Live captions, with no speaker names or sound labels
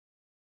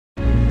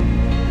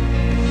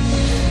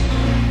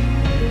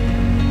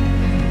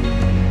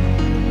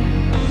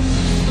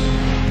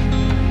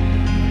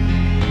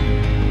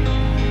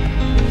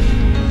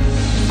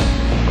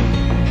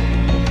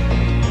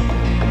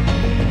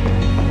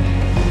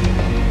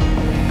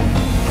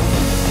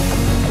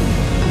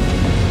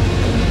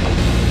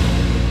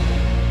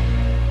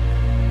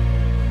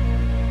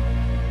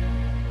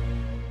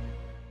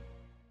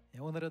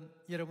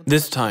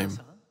This time,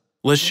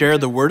 let's share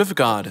the Word of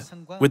God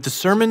with the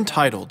sermon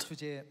titled,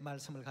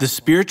 The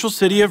Spiritual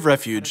City of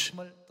Refuge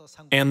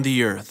and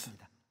the Earth.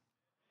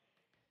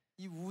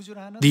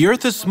 The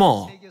earth is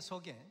small.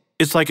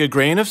 It's like a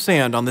grain of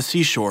sand on the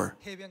seashore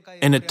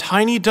and a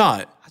tiny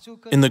dot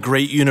in the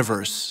great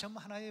universe.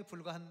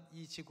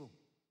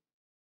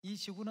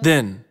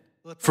 Then,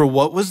 for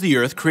what was the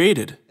earth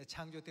created?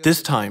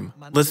 This time,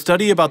 let's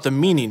study about the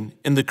meaning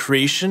in the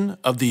creation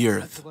of the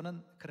earth.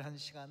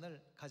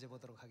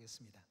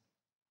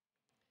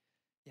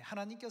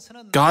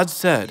 God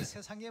said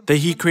that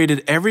He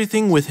created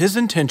everything with His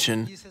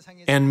intention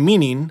and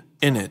meaning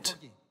in it.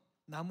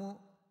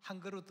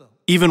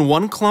 Even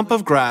one clump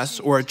of grass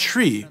or a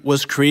tree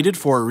was created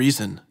for a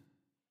reason.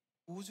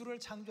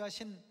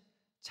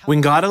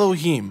 When God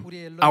Elohim,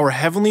 our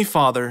Heavenly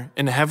Father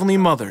and Heavenly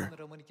Mother,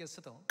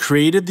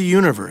 created the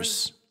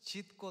universe,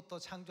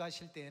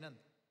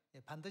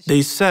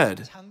 they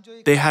said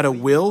they had a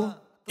will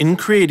in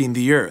creating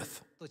the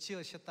earth.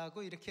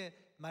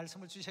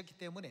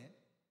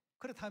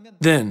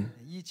 Then,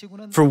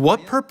 for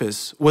what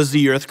purpose was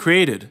the earth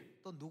created?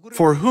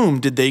 For whom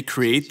did they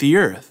create the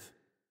earth?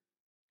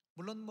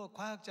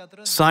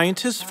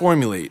 Scientists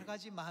formulate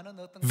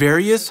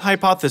various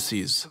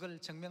hypotheses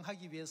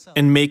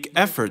and make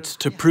efforts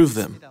to prove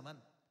them.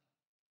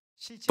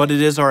 But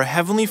it is our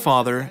Heavenly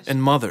Father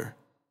and Mother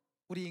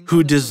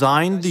who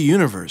designed the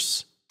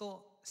universe,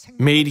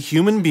 made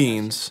human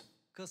beings,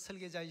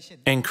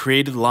 and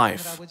created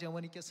life.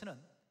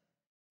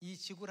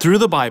 Through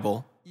the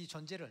Bible,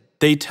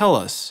 they tell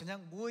us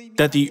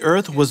that the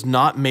earth was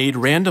not made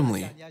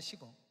randomly,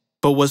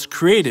 but was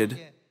created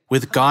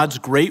with God's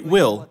great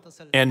will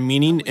and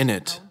meaning in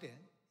it.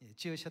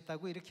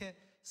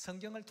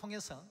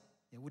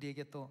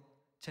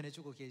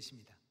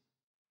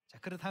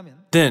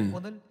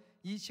 Then,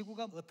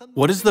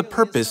 what is the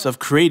purpose of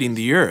creating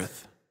the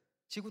earth?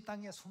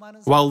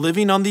 While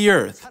living on the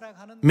earth,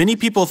 many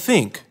people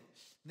think,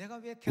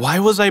 why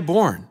was I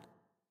born?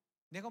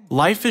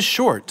 Life is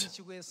short.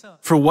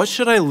 For what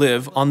should I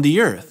live on the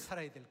earth?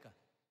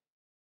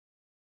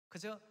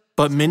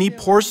 But many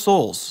poor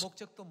souls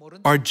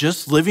are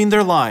just living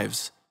their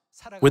lives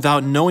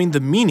without knowing the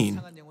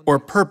meaning or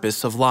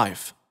purpose of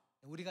life.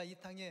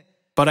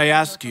 But I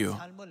ask you,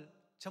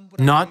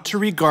 not to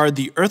regard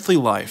the earthly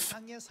life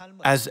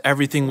as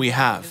everything we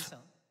have,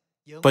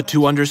 but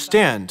to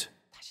understand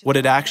what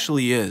it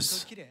actually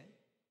is,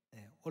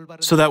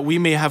 so that we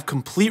may have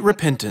complete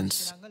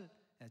repentance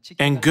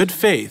and good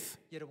faith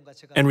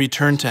and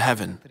return to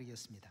heaven.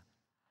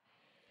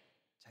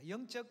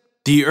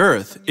 The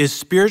earth is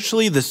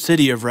spiritually the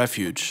city of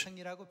refuge.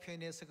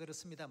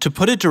 To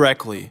put it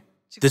directly,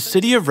 the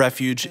city of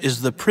refuge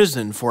is the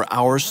prison for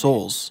our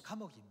souls.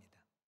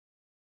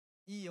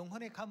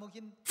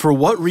 For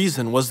what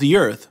reason was the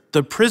earth,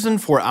 the prison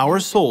for our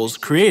souls,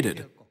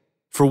 created?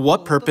 For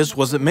what purpose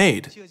was it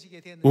made?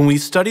 When we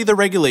study the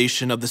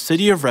regulation of the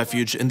city of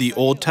refuge in the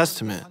Old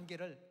Testament,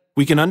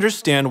 we can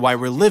understand why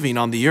we're living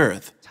on the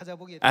earth,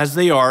 as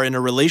they are in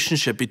a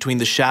relationship between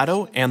the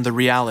shadow and the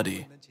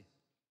reality.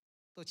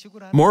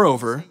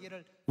 Moreover,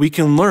 we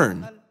can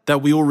learn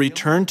that we will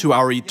return to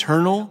our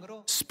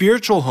eternal,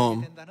 spiritual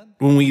home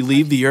when we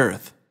leave the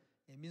earth.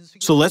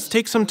 So let's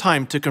take some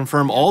time to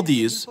confirm all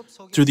these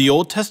through the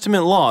Old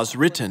Testament laws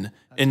written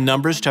in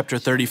Numbers chapter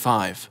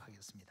 35.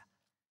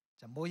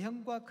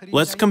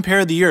 Let's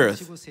compare the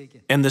earth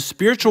and the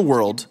spiritual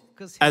world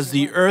as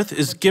the earth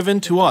is given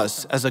to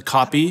us as a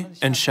copy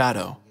and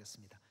shadow.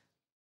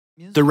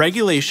 The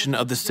regulation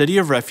of the city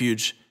of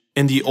refuge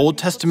in the Old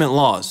Testament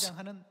laws,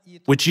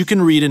 which you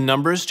can read in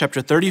Numbers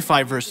chapter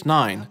 35, verse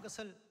 9,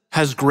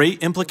 has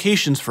great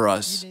implications for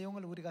us.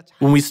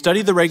 When we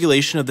study the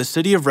regulation of the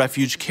city of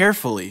refuge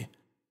carefully,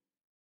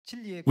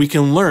 we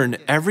can learn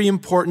every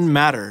important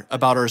matter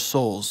about our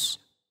souls.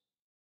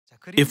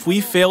 If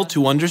we fail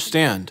to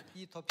understand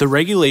the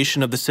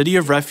regulation of the city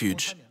of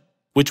refuge,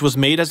 which was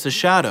made as a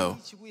shadow,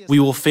 we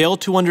will fail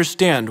to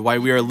understand why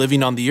we are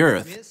living on the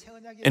earth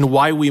and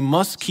why we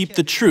must keep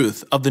the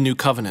truth of the new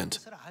covenant.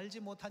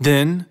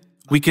 Then,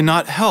 we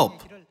cannot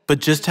help but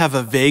just have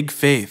a vague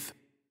faith.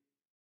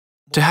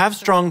 To have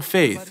strong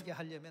faith,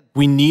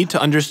 we need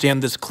to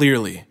understand this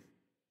clearly.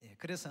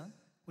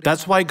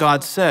 That's why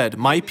God said,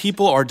 "My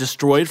people are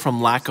destroyed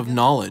from lack of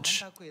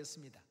knowledge."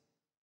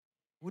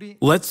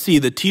 Let's see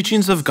the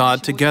teachings of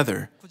God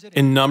together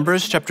in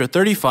Numbers chapter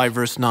 35,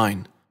 verse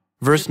 9.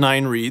 Verse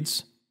 9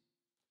 reads,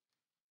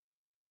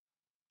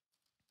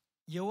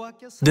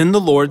 "Then the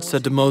Lord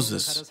said to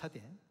Moses,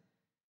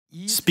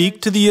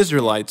 'Speak to the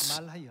Israelites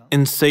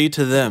and say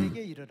to them,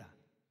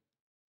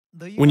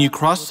 when you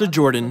cross the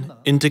Jordan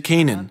into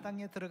Canaan,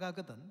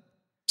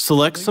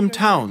 select some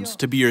towns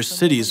to be your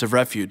cities of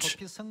refuge,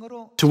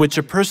 to which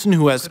a person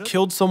who has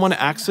killed someone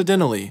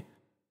accidentally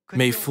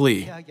may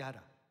flee.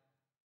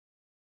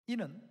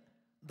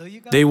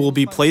 They will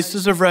be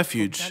places of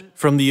refuge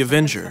from the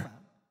avenger,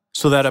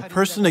 so that a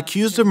person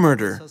accused of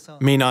murder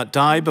may not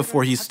die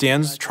before he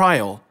stands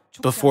trial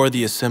before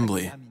the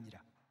assembly."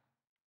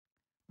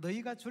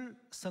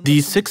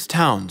 These 6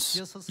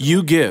 towns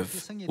you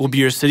give will be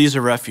your cities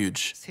of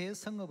refuge.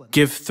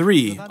 Give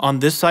 3 on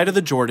this side of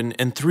the Jordan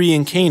and 3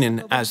 in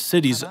Canaan as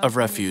cities of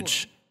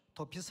refuge.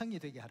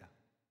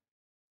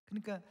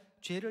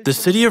 The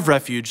city of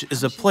refuge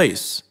is a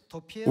place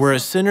where a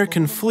sinner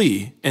can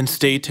flee and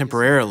stay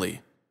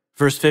temporarily.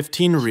 Verse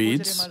 15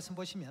 reads,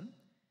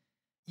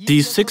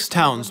 "These 6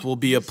 towns will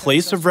be a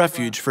place of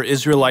refuge for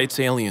Israelites'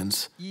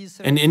 aliens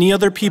and any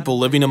other people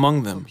living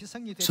among them,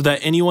 so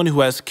that anyone who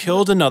has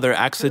killed another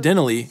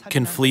accidentally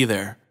can flee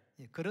there."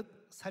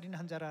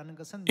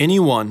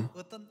 Anyone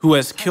who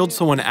has killed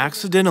someone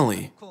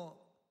accidentally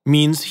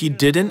means he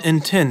didn't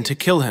intend to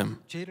kill him,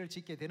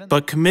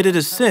 but committed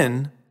a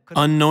sin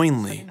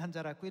unknowingly.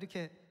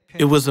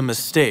 It was a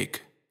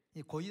mistake.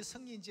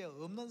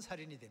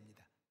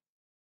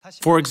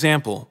 For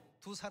example,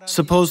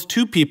 suppose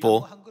 2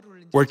 people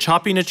were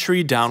chopping a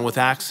tree down with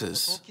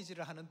axes,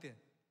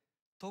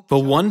 but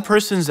one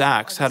person's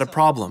axe had a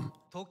problem,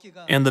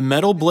 and the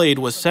metal blade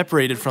was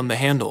separated from the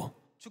handle,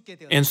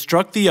 and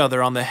struck the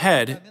other on the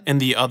head,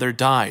 and the other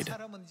died.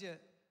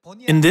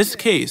 In this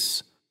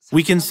case,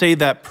 we can say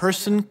that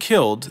person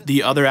killed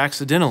the other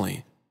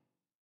accidentally.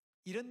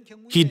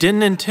 He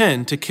didn't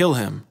intend to kill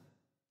him,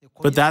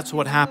 but that's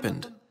what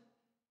happened.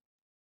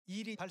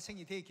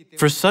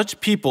 For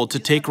such people to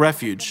take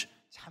refuge,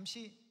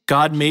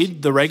 God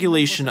made the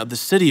regulation of the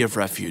city of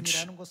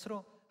refuge.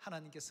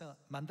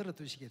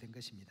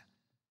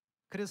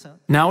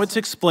 Now it's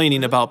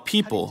explaining about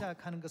people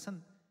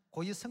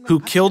who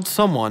killed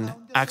someone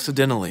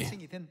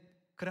accidentally.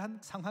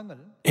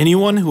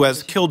 Anyone who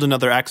has killed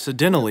another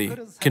accidentally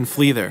can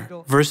flee there.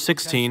 Verse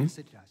 16,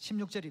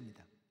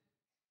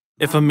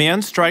 "If a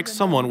man strikes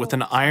someone with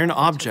an iron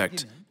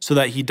object so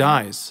that he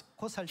dies,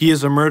 he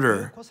is a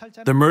murderer.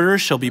 The murderer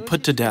shall be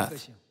put to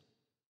death."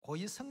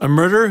 A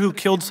murderer who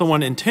killed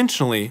someone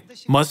intentionally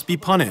must be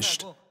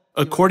punished,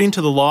 according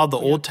to the law of the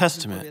Old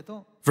Testament.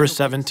 Verse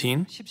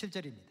 17,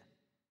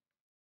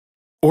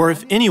 "Or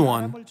if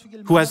anyone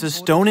who has a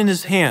stone in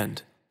his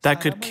hand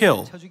that could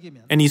kill,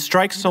 and he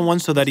strikes someone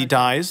so that he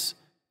dies,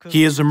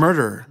 he is a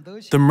murderer.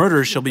 The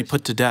murderer shall be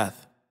put to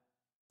death.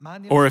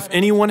 Or if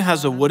anyone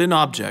has a wooden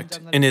object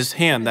in his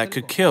hand that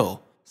could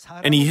kill,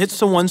 and he hits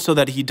someone so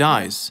that he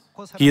dies,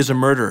 he is a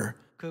murderer.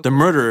 The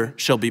murderer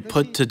shall be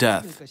put to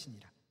death."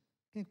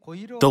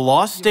 The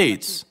law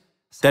states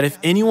that if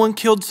anyone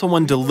killed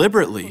someone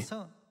deliberately,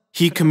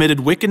 he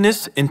committed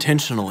wickedness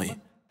intentionally,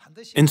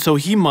 and so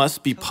he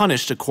must be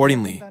punished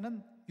accordingly.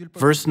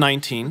 Verse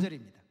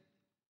 19,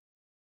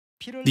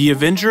 "The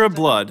avenger of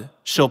blood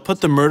shall put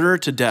the murderer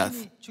to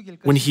death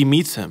when he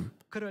meets him.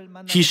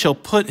 He shall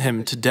put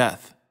him to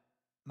death.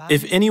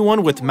 If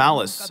anyone with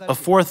malice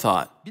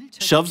aforethought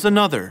shoves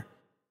another,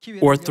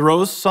 or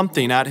throws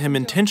something at him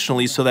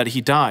intentionally so that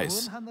he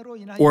dies,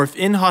 or if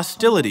in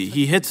hostility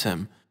he hits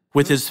him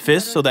with his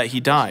fist so that he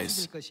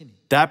dies,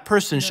 that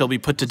person shall be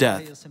put to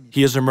death.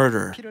 He is a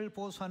murderer.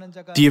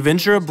 The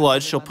avenger of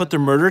blood shall put the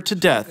murderer to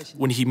death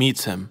when he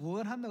meets him.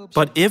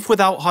 But if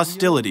without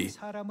hostility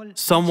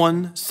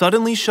someone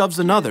suddenly shoves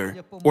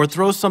another, or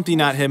throws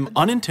something at him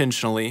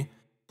unintentionally,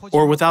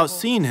 or without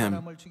seeing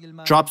him,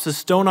 drops a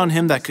stone on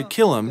him that could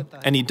kill him,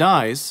 and he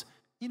dies,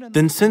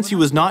 then since he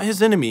was not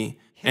his enemy,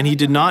 and he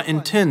did not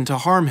intend to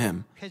harm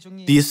him,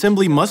 the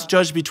assembly must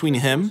judge between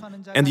him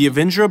and the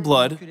avenger of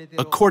blood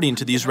according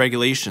to these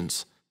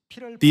regulations.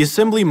 The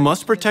assembly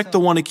must protect the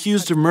one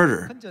accused of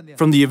murder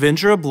from the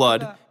avenger of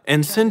blood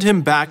and send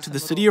him back to the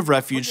city of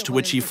refuge to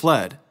which he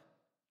fled.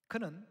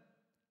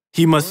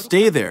 He must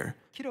stay there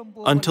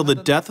until the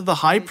death of the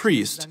high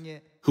priest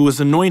who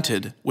was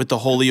anointed with the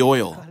holy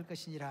oil.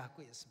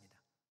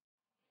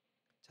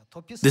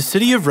 The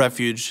city of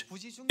refuge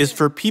is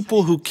for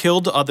people who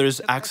killed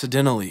others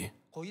accidentally.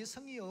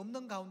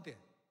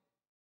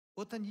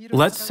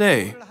 Let's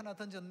say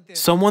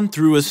someone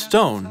threw a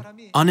stone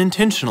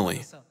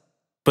unintentionally,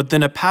 but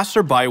then a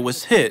passerby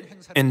was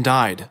hit and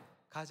died.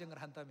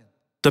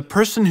 The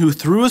person who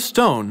threw a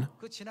stone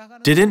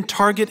didn't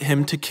target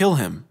him to kill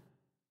him.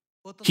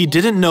 He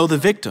didn't know the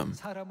victim,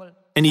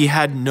 and he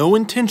had no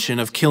intention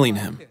of killing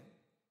him.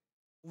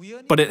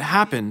 But it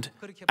happened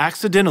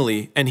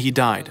accidentally, and he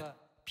died.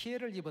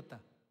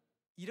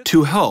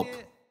 To help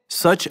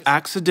such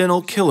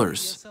accidental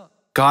killers,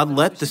 God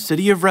let the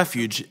city of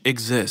refuge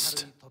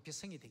exist.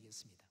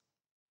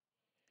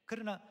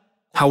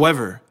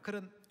 However,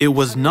 it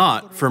was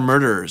not for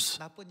murderers.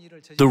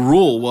 The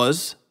rule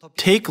was,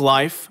 take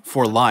life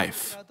for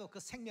life.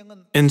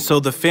 And so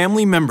the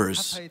family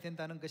members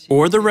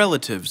or the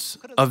relatives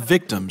of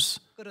victims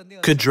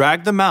could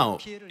drag them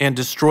out and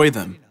destroy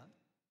them,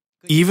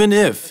 even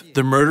if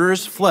the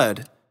murderers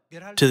fled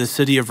to the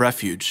city of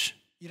refuge.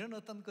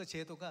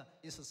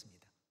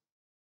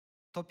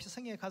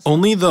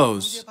 Only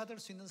those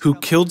who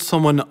killed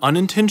someone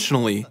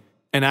unintentionally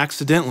and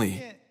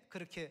accidentally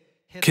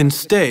can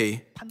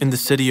stay in the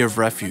city of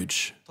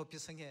refuge.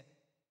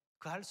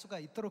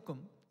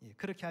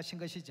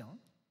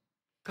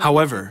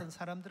 However,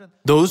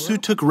 those who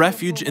took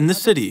refuge in the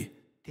city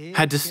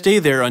had to stay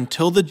there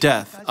until the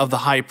death of the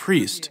high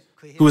priest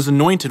who was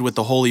anointed with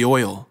the holy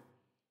oil.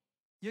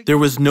 There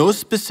was no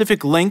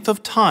specific length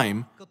of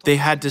time they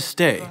had to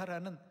stay,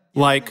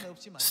 like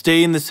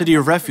stay in the city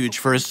of refuge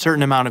for a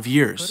certain amount of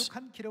years.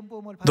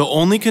 The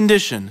only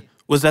condition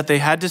was that they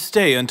had to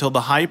stay until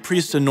the high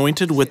priest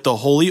anointed with the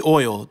holy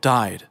oil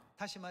died.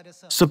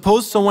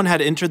 Suppose someone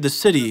had entered the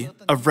city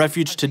of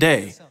refuge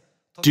today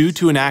due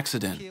to an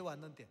accident,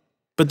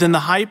 but then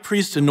the high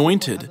priest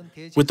anointed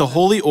with the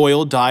holy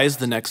oil dies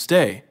the next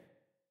day.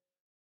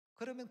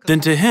 Then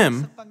to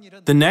him,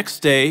 the next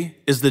day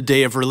is the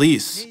day of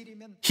release.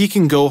 He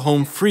can go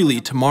home freely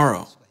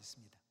tomorrow.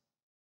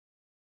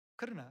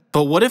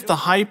 But what if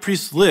the high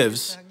priest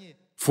lives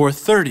for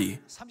 30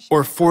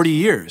 or 40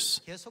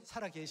 years?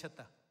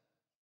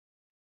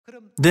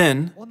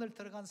 Then,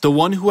 the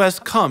one who has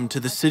come to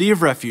the city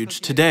of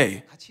refuge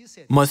today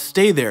must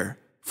stay there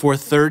for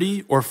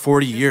 30 or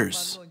 40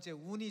 years.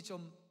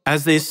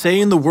 As they say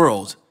in the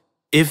world,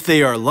 if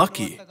they are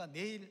lucky,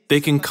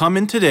 they can come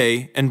in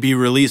today and be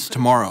released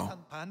tomorrow.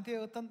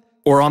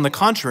 Or on the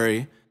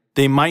contrary,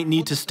 they might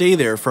need to stay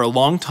there for a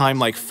long time,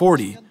 like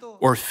 40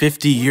 or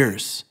 50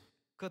 years.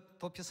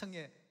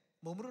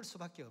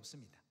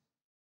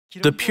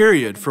 The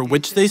period for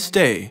which they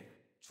stay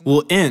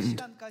will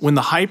end when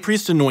the high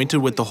priest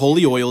anointed with the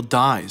holy oil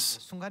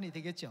dies.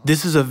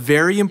 This is a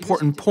very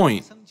important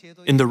point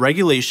in the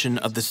regulation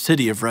of the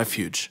city of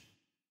refuge.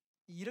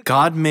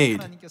 God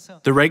made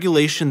the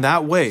regulation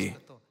that way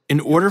in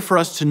order for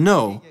us to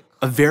know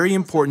a very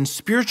important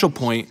spiritual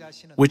point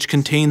which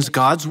contains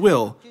God's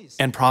will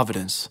and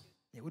providence.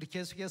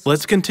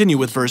 Let's continue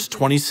with verse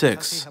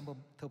 26.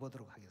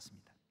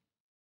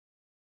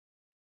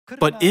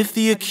 But if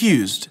the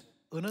accused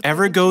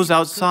ever goes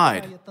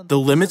outside the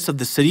limits of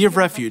the city of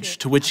refuge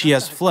to which he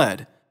has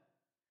fled,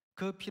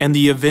 and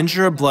the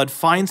avenger of blood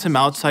finds him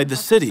outside the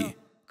city,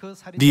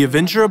 the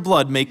avenger of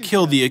blood may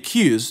kill the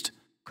accused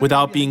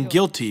without being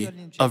guilty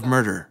of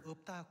murder.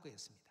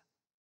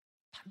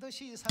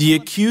 The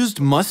accused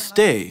must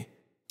stay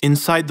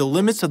inside the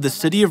limits of the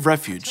city of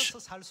refuge.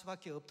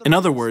 In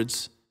other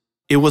words,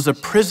 it was a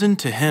prison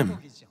to him.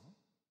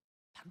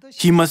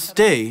 He must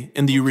stay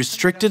in the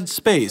restricted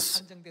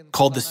space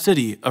called the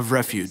city of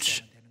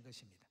refuge.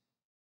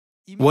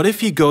 What if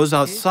he goes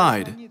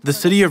outside the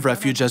city of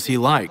refuge as he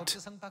liked,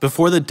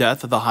 before the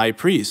death of the high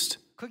priest?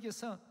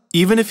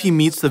 Even if he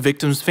meets the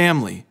victim's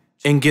family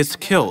and gets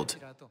killed,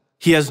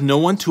 he has no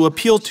one to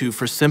appeal to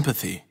for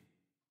sympathy.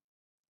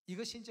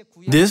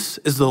 This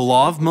is the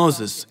law of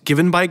Moses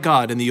given by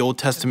God in the Old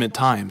Testament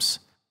times.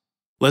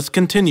 Let's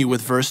continue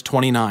with verse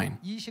 29.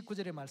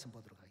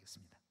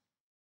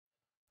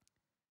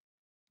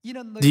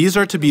 These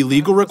are to be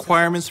legal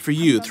requirements for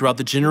you throughout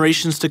the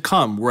generations to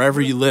come, wherever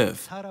you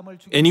live.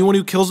 Anyone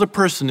who kills a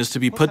person is to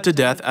be put to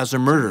death as a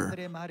murderer,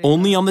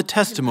 only on the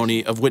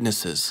testimony of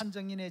witnesses.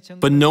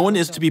 But no one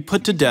is to be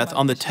put to death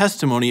on the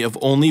testimony of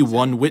only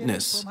one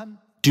witness.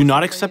 Do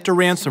not accept a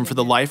ransom for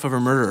the life of a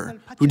murderer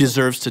who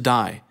deserves to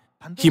die.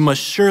 He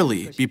must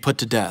surely be put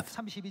to death.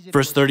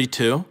 Verse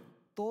 32,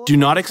 do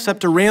not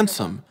accept a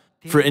ransom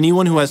for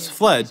anyone who has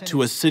fled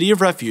to a city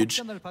of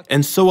refuge,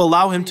 and so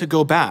allow him to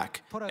go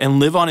back and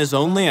live on his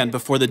own land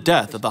before the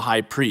death of the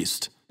high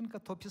priest.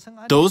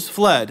 Those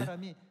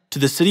fled to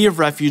the city of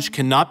refuge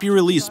cannot be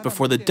released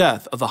before the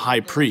death of the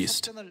high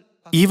priest,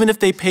 even if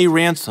they pay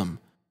ransom,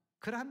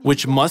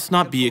 which must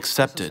not be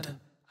accepted.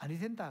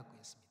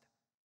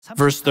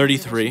 Verse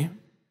 33,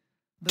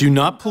 do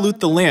not pollute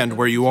the land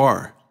where you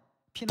are.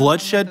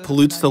 Bloodshed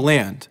pollutes the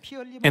land,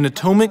 and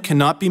atonement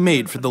cannot be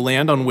made for the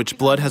land on which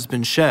blood has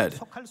been shed,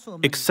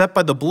 except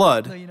by the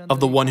blood of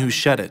the one who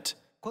shed it.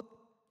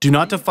 Do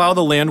not defile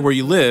the land where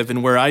you live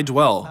and where I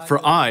dwell,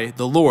 for I,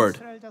 the Lord,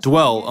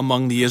 dwell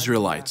among the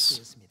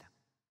Israelites.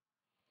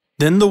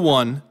 Then the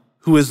one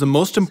who is the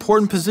most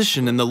important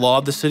position in the law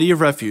of the city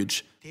of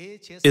refuge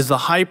is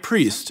the high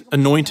priest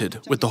anointed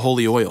with the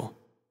holy oil.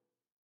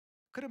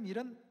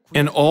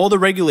 And all the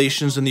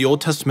regulations in the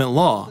Old Testament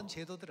law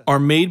are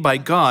made by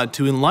God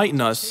to enlighten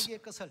us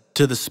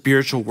to the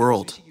spiritual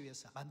world.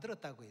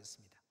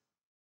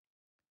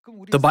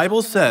 The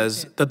Bible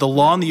says that the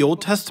law in the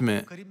Old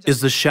Testament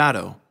is the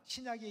shadow,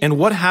 and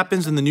what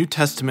happens in the New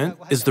Testament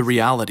is the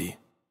reality.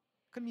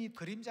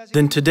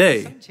 Then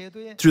today,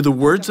 through the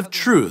words of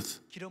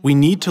truth, we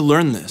need to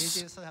learn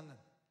this.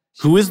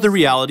 Who is the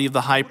reality of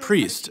the high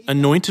priest,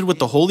 anointed with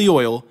the holy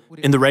oil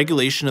in the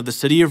regulation of the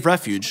city of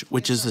refuge,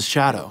 which is the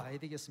shadow?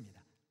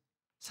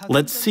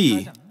 Let's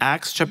see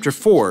Acts chapter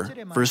 4,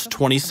 verse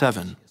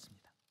 27.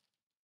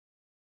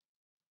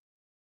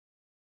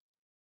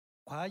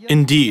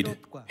 Indeed,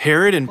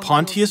 Herod and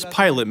Pontius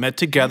Pilate met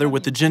together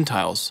with the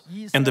Gentiles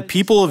and the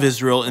people of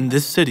Israel in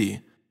this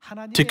city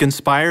to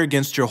conspire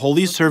against your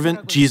holy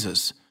servant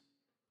Jesus,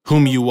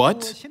 whom you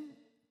what?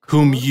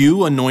 Whom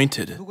you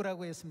anointed.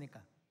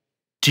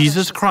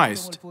 Jesus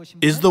Christ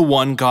is the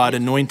one God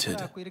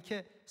anointed.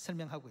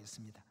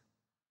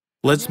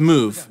 Let's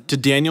move to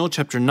Daniel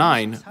chapter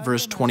 9,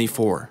 verse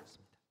 24.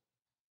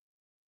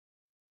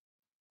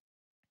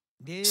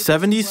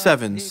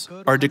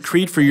 77s are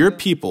decreed for your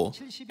people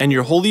and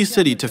your holy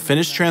city to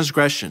finish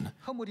transgression,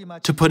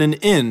 to put an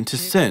end to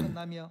sin,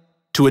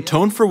 to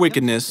atone for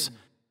wickedness,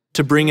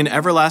 to bring in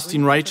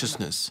everlasting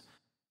righteousness,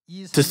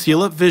 to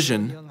seal up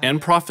vision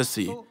and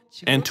prophecy,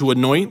 and to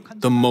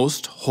anoint the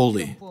most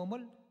holy.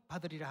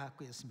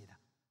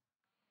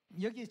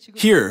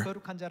 Here,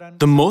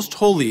 the most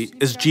holy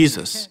is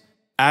Jesus,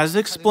 as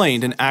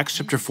explained in Acts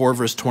chapter 4,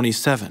 verse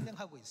 27.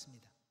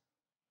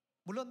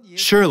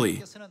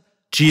 Surely,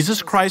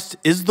 Jesus Christ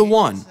is the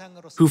one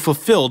who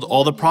fulfilled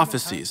all the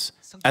prophecies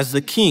as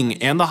the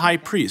king and the high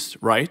priest,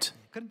 right?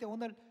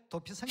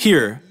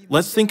 Here,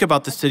 let's think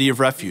about the city of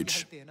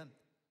refuge.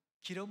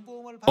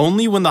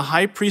 Only when the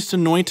high priest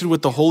anointed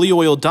with the holy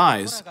oil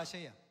dies,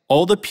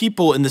 all the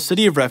people in the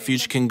city of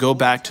refuge can go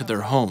back to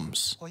their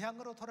homes.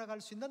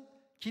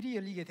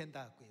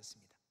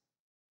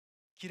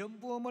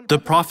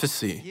 The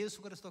prophecy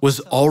was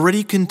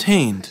already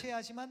contained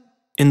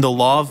in the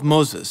law of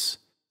Moses,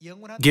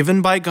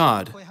 given by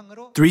God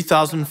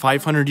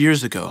 3,500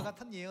 years ago,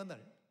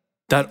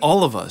 that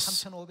all of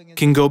us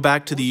can go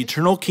back to the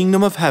eternal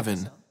kingdom of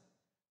heaven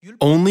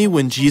only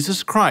when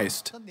Jesus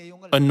Christ,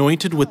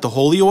 anointed with the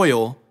holy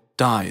oil,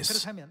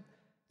 dies.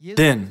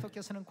 Then,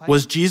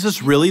 was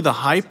Jesus really the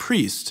high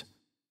priest,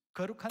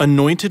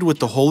 anointed with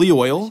the holy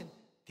oil,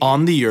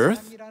 on the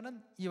earth?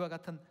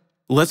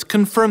 Let's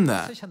confirm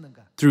that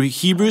through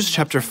Hebrews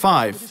chapter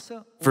 5,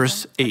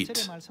 verse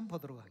 8.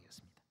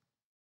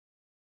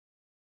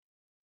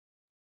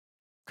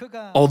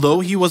 Although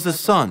he was a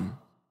son,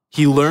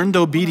 he learned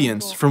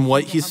obedience from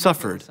what he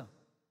suffered.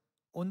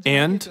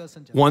 And,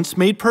 once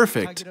made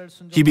perfect,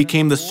 he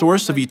became the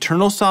source of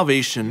eternal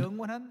salvation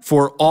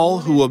for all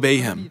who obey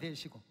him,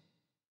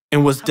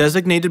 and was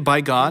designated by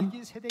God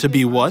to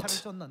be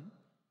what?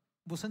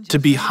 To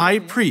be high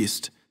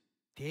priest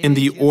in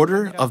the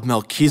order of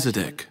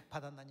Melchizedek.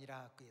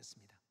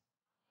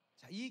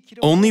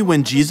 Only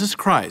when Jesus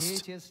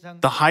Christ,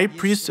 the high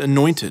priest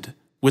anointed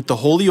with the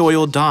holy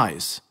oil,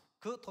 dies,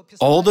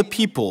 all the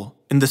people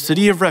in the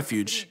city of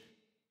refuge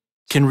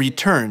can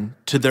return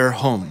to their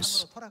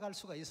homes.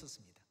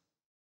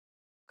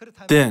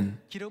 Then,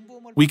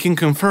 we can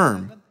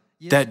confirm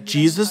that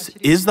Jesus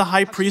is the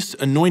high priest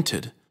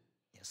anointed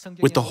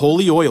with the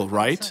holy oil,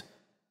 right?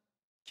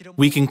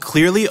 We can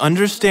clearly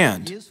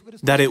understand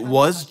that it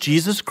was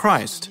Jesus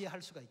Christ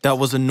that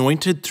was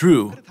anointed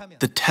through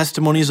the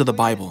testimonies of the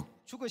Bible.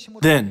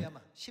 Then,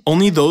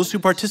 only those who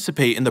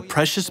participate in the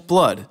precious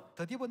blood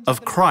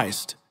of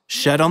Christ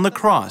shed on the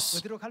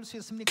cross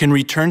can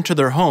return to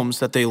their homes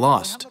that they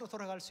lost,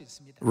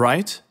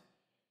 right?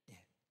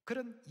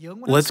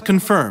 Let's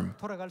confirm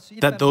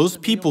that those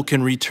people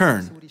can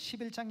return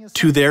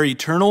to their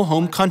eternal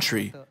home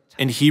country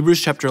in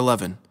Hebrews chapter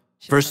 11,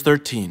 verse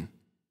 13.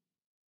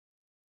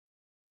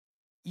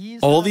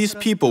 All these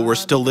people were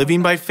still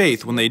living by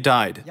faith when they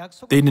died.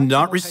 They did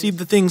not receive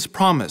the things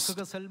promised.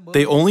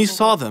 They only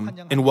saw them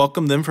and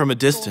welcomed them from a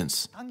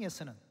distance.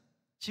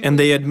 And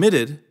they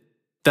admitted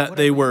that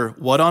they were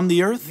what on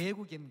the earth?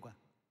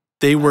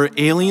 They were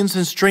aliens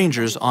and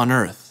strangers on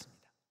earth.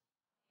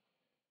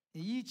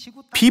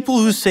 People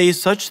who say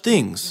such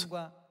things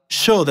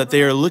show that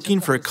they are looking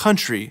for a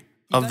country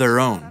of their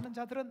own.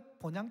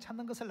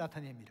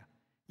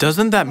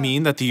 Doesn't that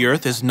mean that the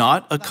earth is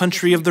not a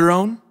country of their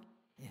own?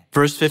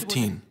 Verse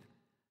 15.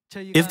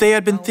 If they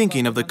had been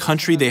thinking of the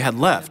country they had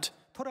left,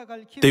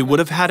 they would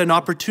have had an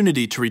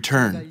opportunity to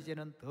return.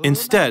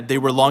 Instead, they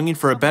were longing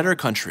for a better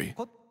country.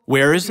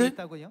 Where is it?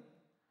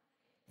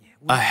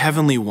 A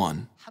heavenly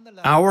one.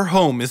 Our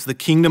home is the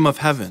kingdom of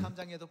heaven.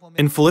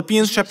 In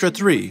Philippians chapter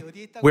 3,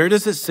 where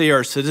does it say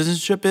our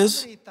citizenship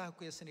is?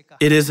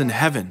 It is in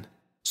heaven.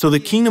 So the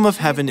kingdom of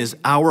heaven is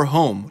our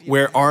home,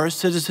 where our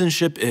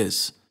citizenship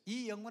is.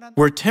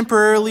 We're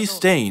temporarily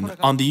staying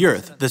on the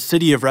earth, the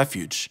city of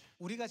refuge.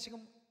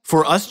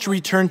 For us to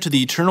return to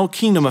the eternal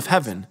kingdom of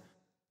heaven,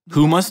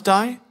 who must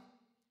die?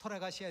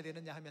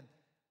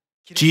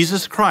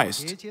 Jesus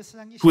Christ,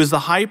 who is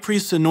the high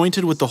priest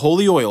anointed with the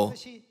holy oil,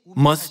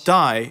 must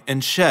die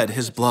and shed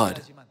his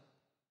blood.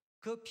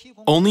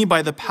 Only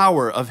by the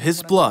power of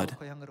his blood,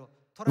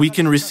 we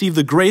can receive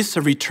the grace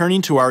of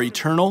returning to our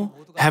eternal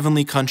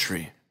heavenly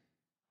country.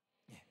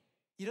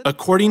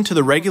 According to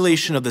the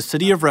regulation of the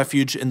city of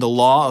refuge in the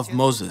law of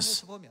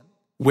Moses,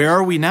 where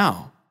are we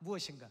now?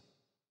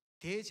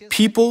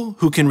 People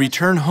who can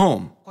return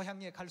home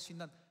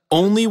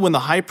only when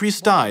the high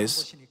priest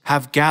dies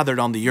have gathered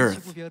on the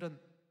earth.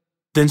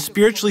 Then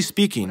spiritually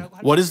speaking,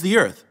 what is the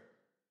earth?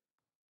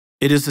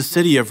 It is the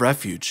city of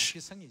refuge.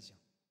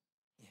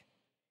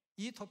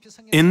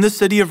 In the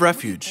city of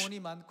refuge,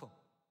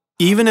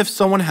 even if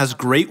someone has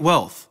great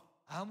wealth,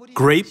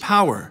 great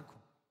power,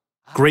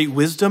 great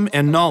wisdom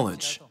and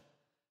knowledge,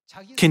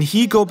 can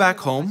he go back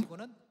home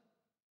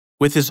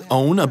with his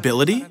own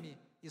ability?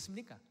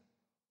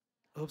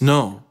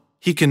 No,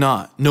 he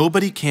cannot.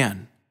 Nobody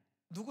can.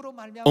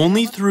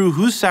 Only through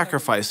whose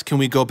sacrifice can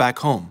we go back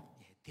home?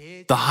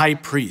 The high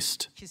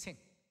priest.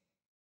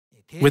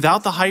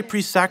 Without the high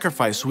priest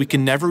sacrifice, we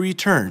can never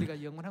return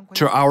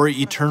to our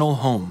eternal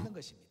home.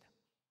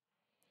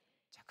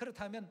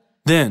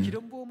 Then,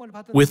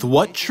 with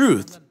what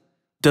truth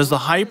does the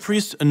high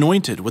priest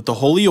anointed with the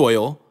holy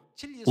oil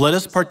let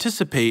us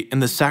participate in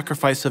the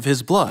sacrifice of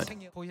his blood?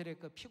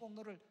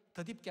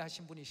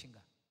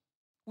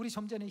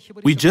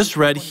 We just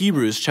read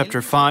Hebrews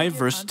chapter 5,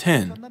 verse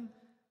 10.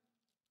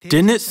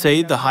 Didn't it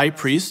say the high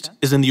priest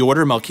is in the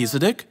order of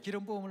Melchizedek?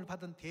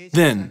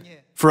 Then,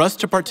 for us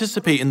to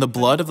participate in the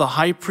blood of the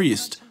high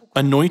priest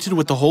anointed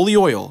with the holy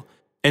oil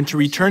and to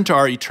return to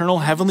our eternal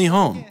heavenly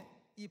home,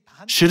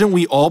 shouldn't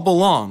we all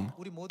belong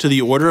to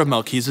the order of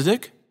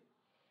Melchizedek?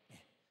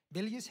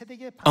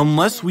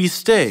 Unless we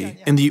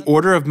stay in the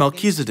order of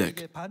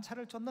Melchizedek,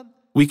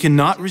 we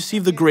cannot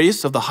receive the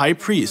grace of the high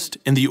priest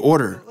in the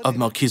order of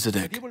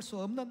Melchizedek.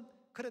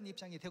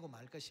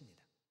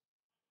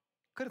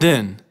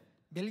 Then,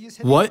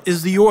 what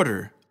is the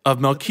order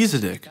of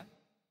Melchizedek?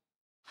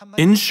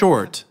 In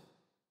short,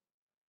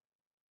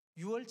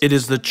 it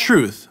is the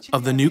truth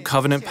of the New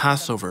Covenant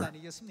Passover.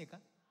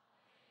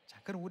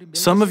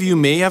 Some of you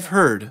may have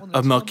heard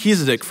of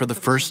Melchizedek for the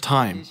first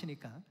time.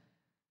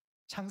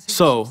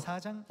 So,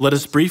 let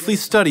us briefly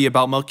study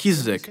about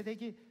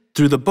Melchizedek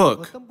through the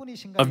book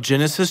of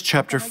Genesis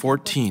chapter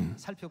 14.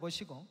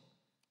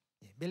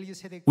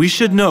 We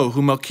should know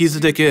who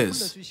Melchizedek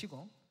is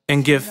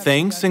and give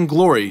thanks and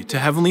glory to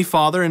Heavenly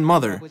Father and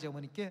Mother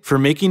for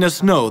making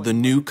us know the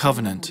new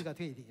covenant.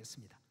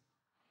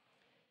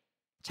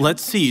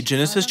 Let's see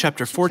Genesis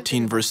chapter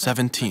 14, verse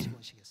 17.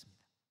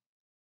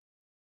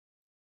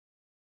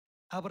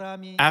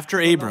 After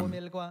Abram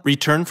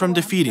returned from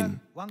defeating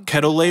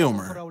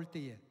Chedorlaomer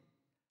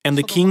and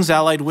the kings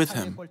allied with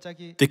him,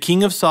 the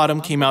king of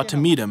Sodom came out to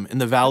meet him in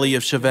the valley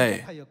of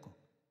Shaveh,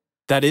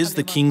 that is,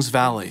 the king's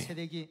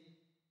valley.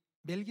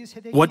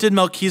 What did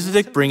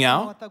Melchizedek bring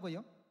out?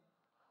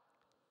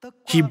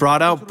 He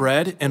brought out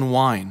bread and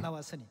wine.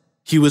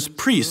 He was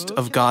priest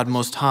of God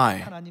Most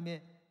High.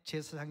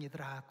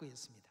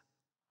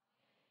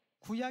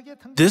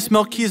 This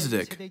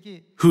Melchizedek,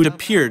 who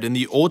appeared in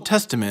the Old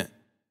Testament,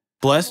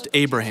 blessed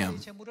Abraham.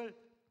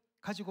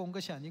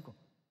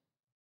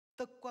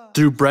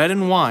 Through bread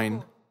and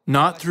wine,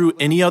 not through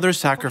any other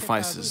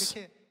sacrifices.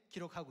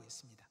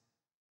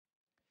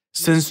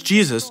 Since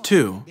Jesus,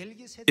 too,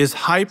 is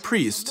high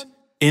priest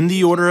in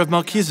the order of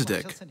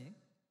Melchizedek,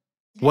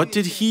 what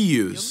did he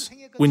use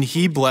when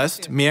he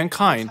blessed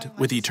mankind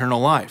with eternal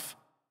life?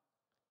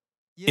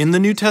 In the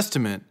New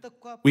Testament,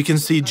 we can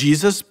see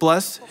Jesus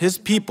bless his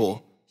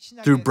people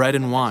through bread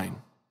and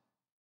wine.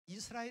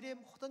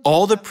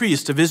 All the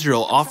priests of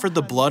Israel offered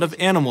the blood of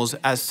animals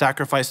as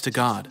sacrifice to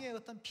God.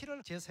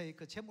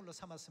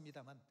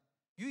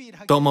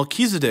 But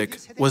Melchizedek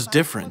was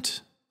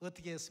different.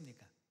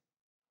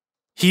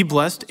 He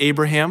blessed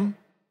Abraham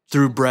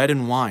through bread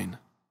and wine.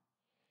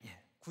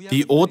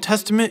 The Old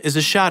Testament is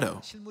a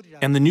shadow,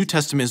 and the New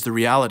Testament is the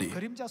reality.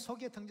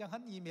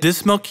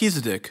 This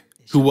Melchizedek,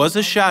 who was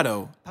a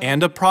shadow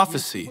and a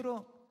prophecy,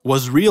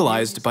 was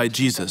realized by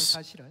Jesus.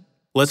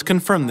 Let's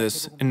confirm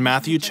this in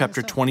Matthew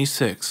chapter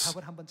 26.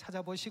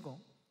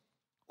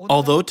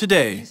 Although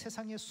today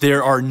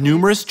there are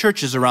numerous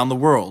churches around the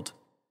world,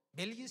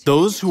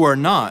 those who are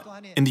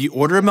not in the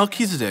order of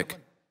Melchizedek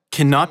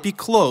cannot be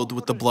clothed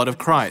with the blood of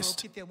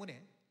Christ.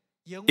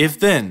 If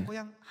then,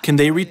 can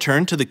they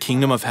return to the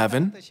kingdom of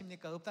heaven?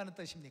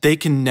 They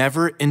can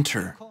never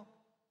enter.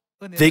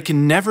 They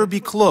can never be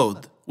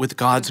clothed with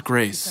God's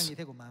grace.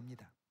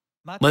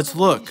 Let's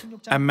look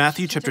at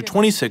Matthew chapter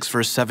 26,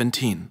 verse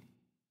 17.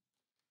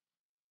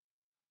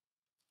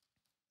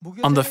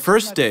 On the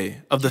first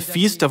day of the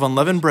Feast of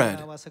Unleavened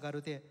Bread,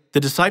 the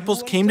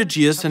disciples came to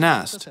Jesus and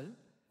asked,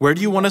 "Where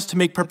do you want us to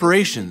make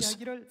preparations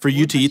for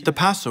you to eat the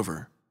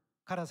Passover?"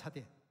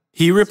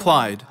 He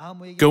replied,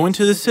 "Go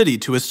into the city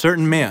to a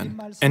certain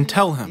man and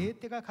tell him,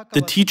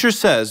 'The teacher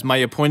says my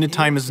appointed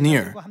time is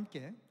near.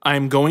 I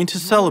am going to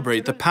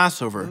celebrate the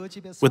Passover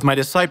with my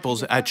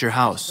disciples at your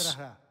house.'"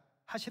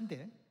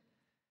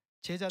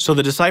 So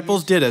the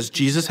disciples did as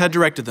Jesus had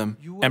directed them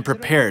and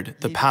prepared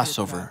the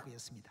Passover.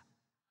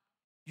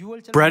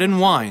 Bread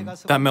and wine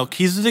that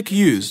Melchizedek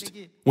used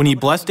when he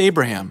blessed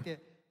Abraham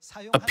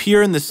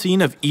appear in the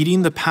scene of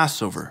eating the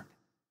Passover.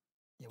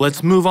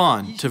 Let's move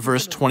on to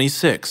verse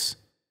 26.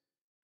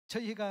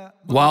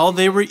 While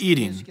they were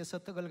eating,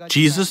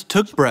 Jesus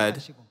took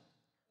bread,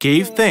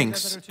 gave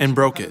thanks, and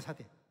broke it,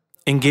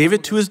 and gave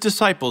it to his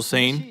disciples,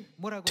 saying,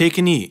 "Take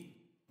and eat.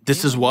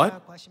 This is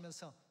what?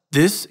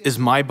 This is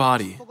my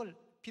body."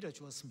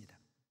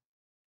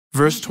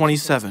 Verse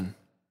 27.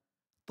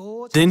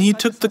 Then he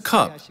took the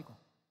cup,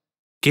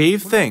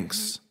 gave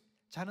thanks.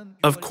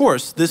 Of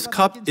course, this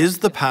cup is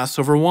the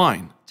Passover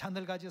wine.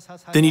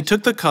 Then he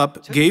took the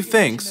cup, gave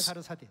thanks,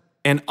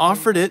 and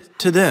offered it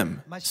to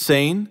them,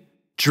 saying,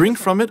 "Drink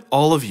from it,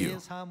 all of you.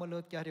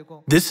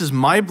 This is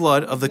my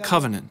blood of the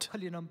covenant,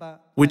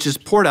 which is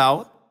poured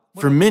out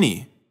for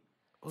many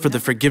for the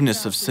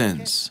forgiveness of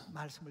sins."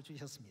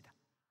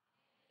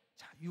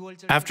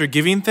 After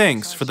giving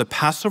thanks for the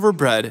Passover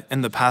bread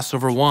and the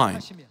Passover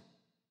wine,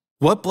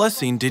 What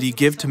blessing did he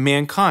give to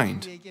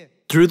mankind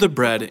through the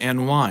bread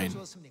and wine?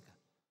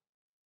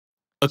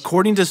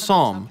 According to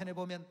Psalm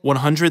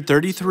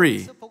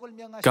 133,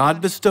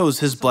 God bestows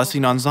his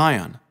blessing on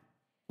Zion.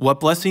 What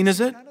blessing is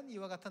it?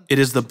 It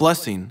is the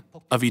blessing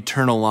of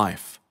eternal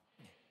life.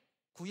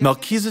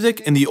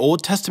 Melchizedek in the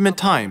Old Testament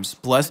times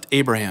blessed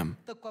Abraham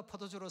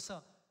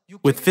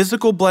with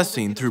physical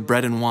blessing through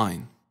bread and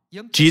wine.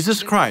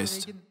 Jesus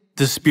Christ,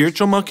 the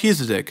spiritual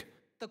Melchizedek,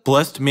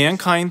 blessed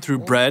mankind through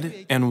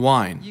bread and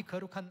wine.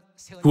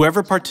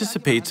 Whoever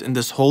participates in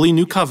this holy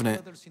new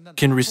covenant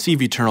can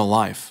receive eternal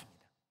life.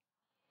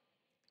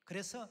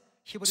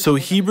 So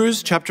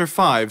Hebrews chapter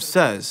 5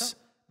 says,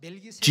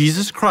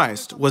 Jesus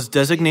Christ was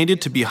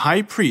designated to be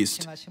high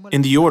priest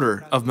in the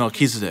order of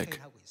Melchizedek.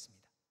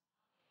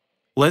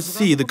 Let's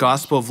see the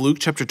Gospel of Luke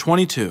chapter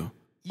 22.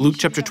 Luke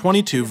chapter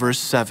 22, verse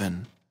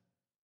 7.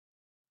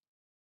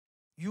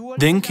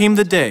 Then came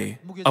the day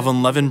of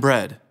unleavened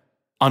bread,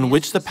 on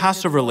which the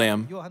Passover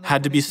lamb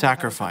had to be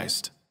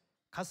sacrificed.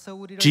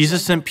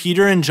 Jesus sent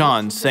Peter and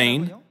John,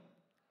 saying,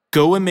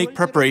 Go and make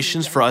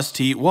preparations for us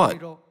to eat what?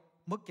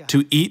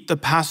 To eat the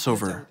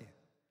Passover.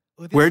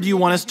 Where do you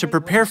want us to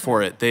prepare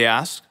for it? They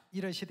asked.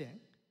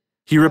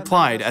 He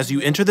replied, As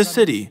you enter the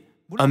city,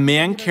 a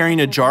man carrying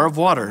a jar of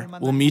water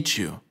will meet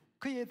you.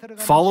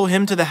 Follow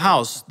him to the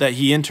house that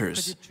he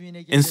enters,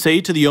 and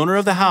say to the owner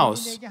of the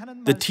house,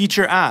 The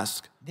teacher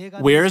asked,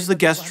 Where is the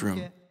guest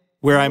room,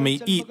 where I may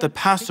eat the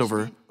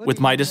Passover with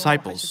my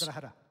disciples?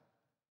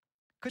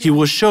 He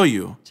will show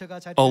you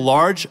a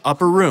large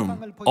upper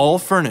room, all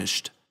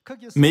furnished.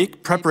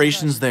 Make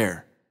preparations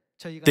there.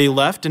 They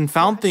left and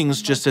found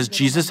things just as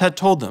Jesus had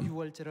told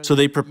them, so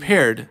they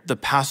prepared the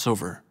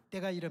Passover.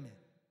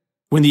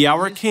 When the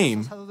hour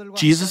came,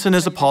 Jesus and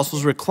his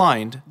apostles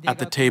reclined at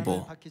the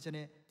table.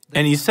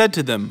 And he said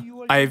to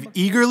them, I have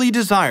eagerly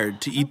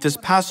desired to eat this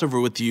Passover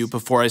with you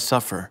before I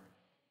suffer.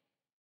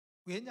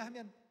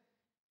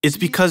 It's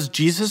because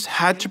Jesus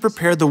had to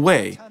prepare the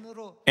way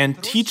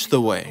and teach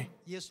the way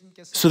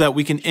so that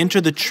we can enter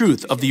the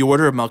truth of the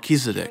order of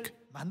Melchizedek.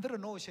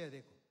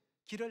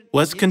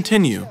 Let's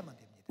continue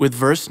with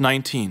verse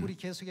 19.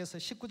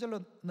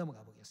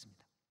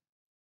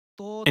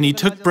 And he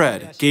took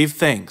bread, gave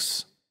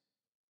thanks.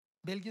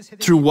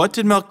 Through what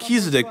did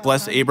Melchizedek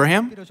bless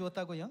Abraham?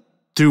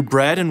 Through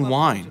bread and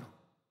wine.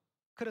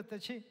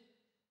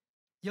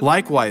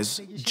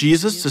 Likewise,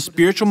 Jesus, the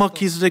spiritual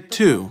Melchizedek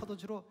too,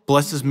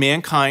 blesses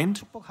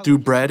mankind through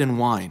bread and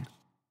wine.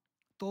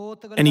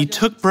 And he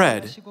took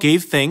bread,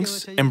 gave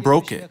thanks, and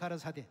broke it,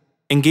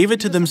 and gave it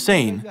to them,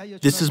 saying,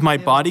 This is my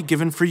body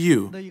given for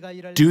you.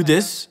 Do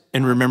this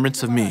in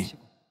remembrance of me.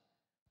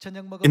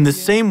 In the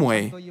same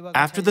way,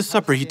 after the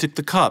supper he took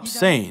the cup,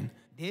 saying,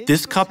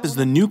 This cup is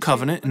the new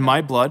covenant in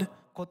my blood,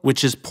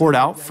 which is poured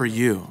out for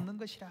you.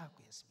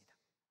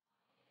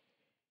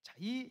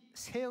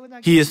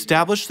 He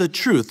established the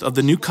truth of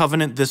the new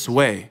covenant this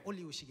way.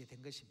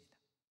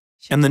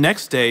 And the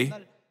next day,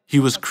 he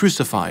was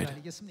crucified.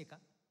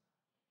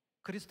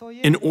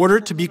 In order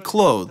to be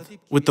clothed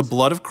with the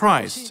blood of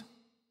Christ,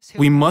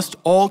 we must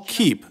all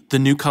keep the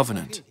new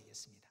covenant.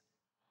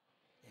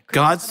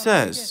 God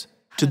says,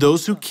 to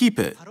those who keep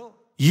it,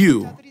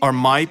 you are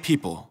my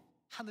people.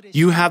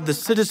 You have the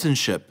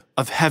citizenship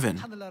of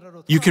heaven.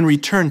 You can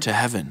return to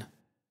heaven.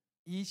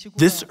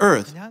 This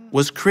earth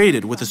was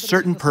created with a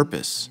certain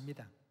purpose.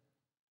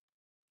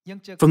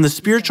 From the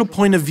spiritual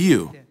point of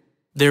view,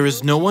 there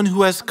is no one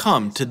who has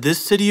come to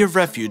this city of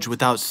refuge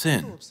without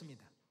sin.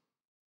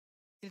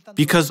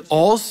 Because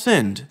all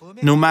sinned,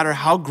 no matter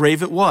how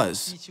grave it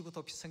was,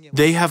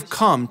 they have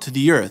come to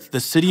the earth, the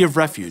city of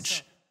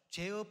refuge.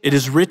 It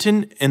is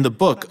written in the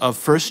book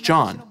of 1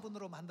 John,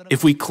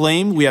 if we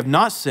claim we have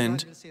not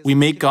sinned, we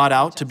make God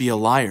out to be a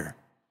liar.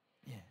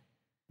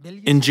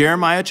 In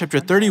Jeremiah chapter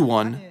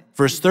 31,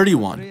 verse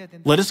 31,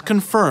 let us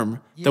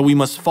confirm that we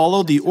must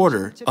follow the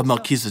order of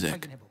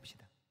Melchizedek.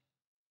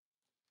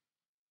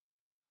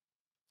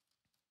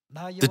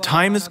 The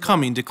time is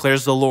coming,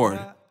 declares the Lord,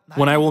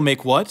 when I will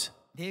make what?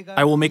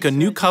 I will make a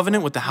new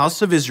covenant with the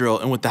house of Israel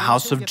and with the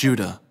house of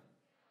Judah.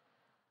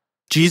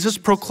 Jesus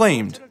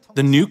proclaimed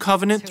the new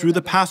covenant through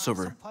the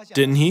Passover,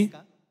 didn't he?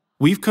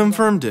 We've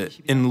confirmed it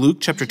in Luke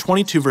chapter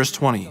 22, verse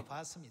 20.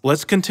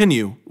 Let's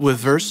continue with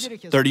verse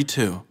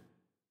 32.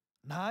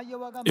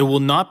 It will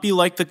not be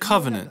like the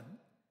covenant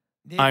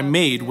I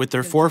made with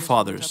their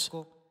forefathers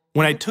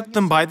when I took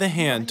them by the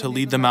hand to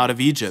lead them out of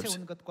Egypt,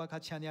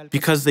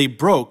 because they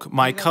broke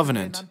my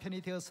covenant,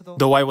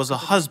 though I was a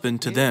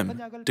husband to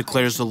them,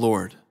 declares the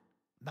Lord.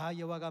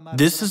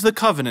 This is the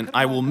covenant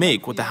I will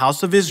make with the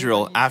house of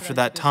Israel after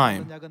that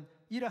time,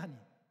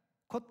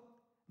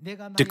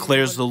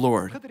 declares the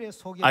Lord.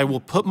 I will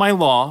put my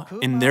law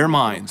in their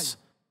minds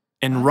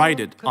and write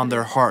it on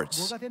their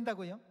hearts.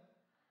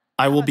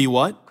 I will be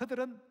what?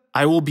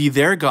 I will be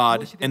their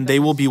God, and they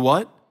will be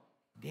what?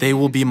 They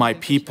will be my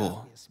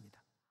people.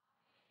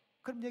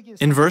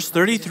 In verse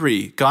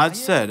 33, God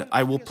said,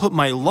 I will put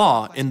my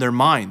law in their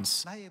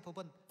minds.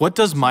 What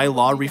does my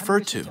law refer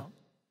to?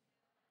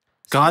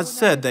 God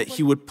said that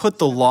He would put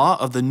the law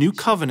of the new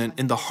covenant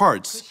in the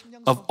hearts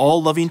of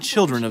all loving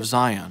children of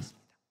Zion.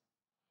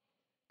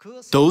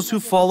 Those who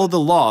follow the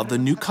law of the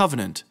new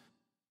covenant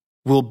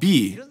will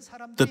be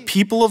the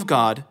people of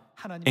God,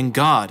 and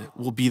God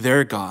will be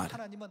their God.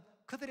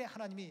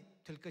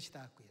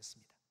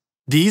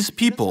 These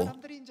people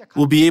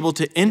will be able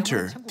to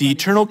enter the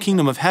eternal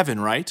kingdom of heaven,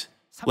 right?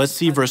 Let's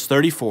see verse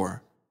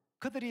 34.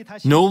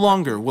 No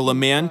longer will a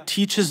man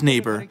teach his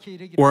neighbor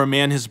or a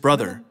man his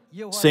brother,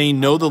 saying,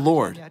 "Know the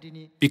Lord,"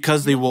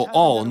 because they will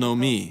all know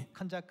me,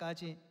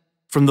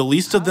 from the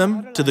least of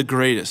them to the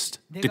greatest,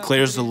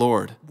 declares the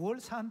Lord.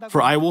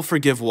 For I will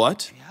forgive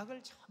what?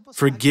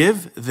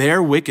 Forgive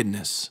their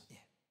wickedness.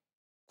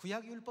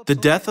 The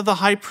death of the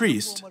high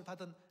priest,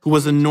 who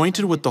was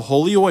anointed with the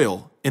holy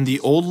oil in the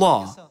old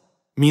law,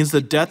 means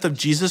the death of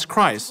Jesus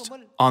Christ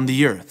on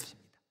the earth.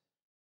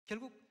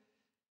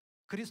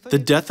 The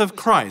death of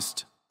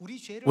Christ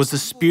was the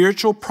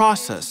spiritual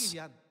process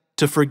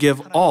to forgive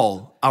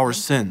all our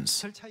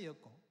sins.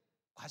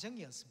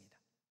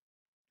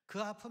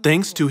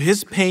 Thanks to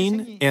his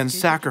pain and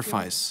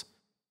sacrifice,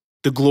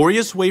 the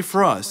glorious way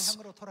for us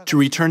to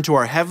return to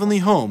our heavenly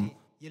home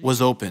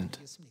was opened.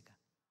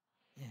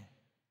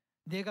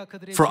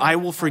 For I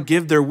will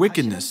forgive their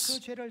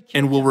wickedness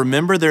and will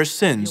remember their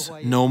sins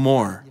no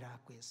more.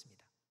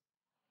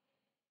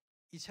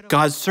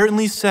 God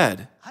certainly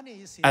said,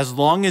 as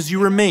long as you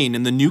remain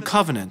in the new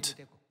covenant,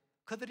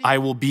 I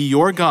will be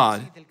your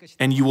God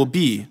and you will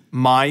be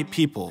my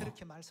people.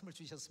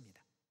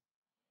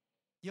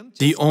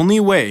 The only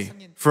way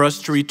for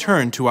us to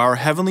return to our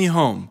heavenly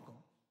home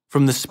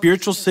from the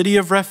spiritual city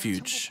of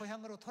refuge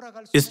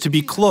is to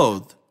be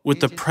clothed with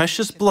the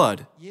precious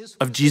blood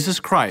of Jesus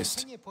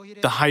Christ,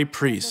 the high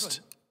priest.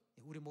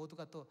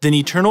 Then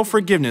eternal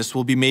forgiveness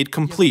will be made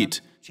complete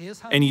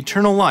and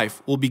eternal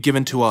life will be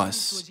given to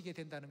us.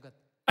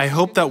 I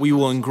hope that we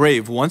will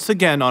engrave once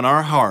again on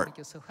our heart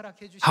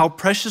how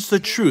precious the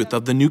truth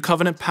of the New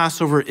Covenant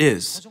Passover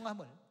is,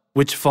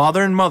 which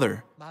Father and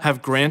Mother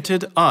have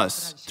granted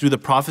us through the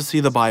prophecy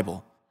of the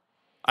Bible.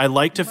 I'd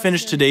like to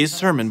finish today's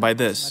sermon by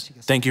this.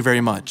 Thank you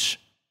very much.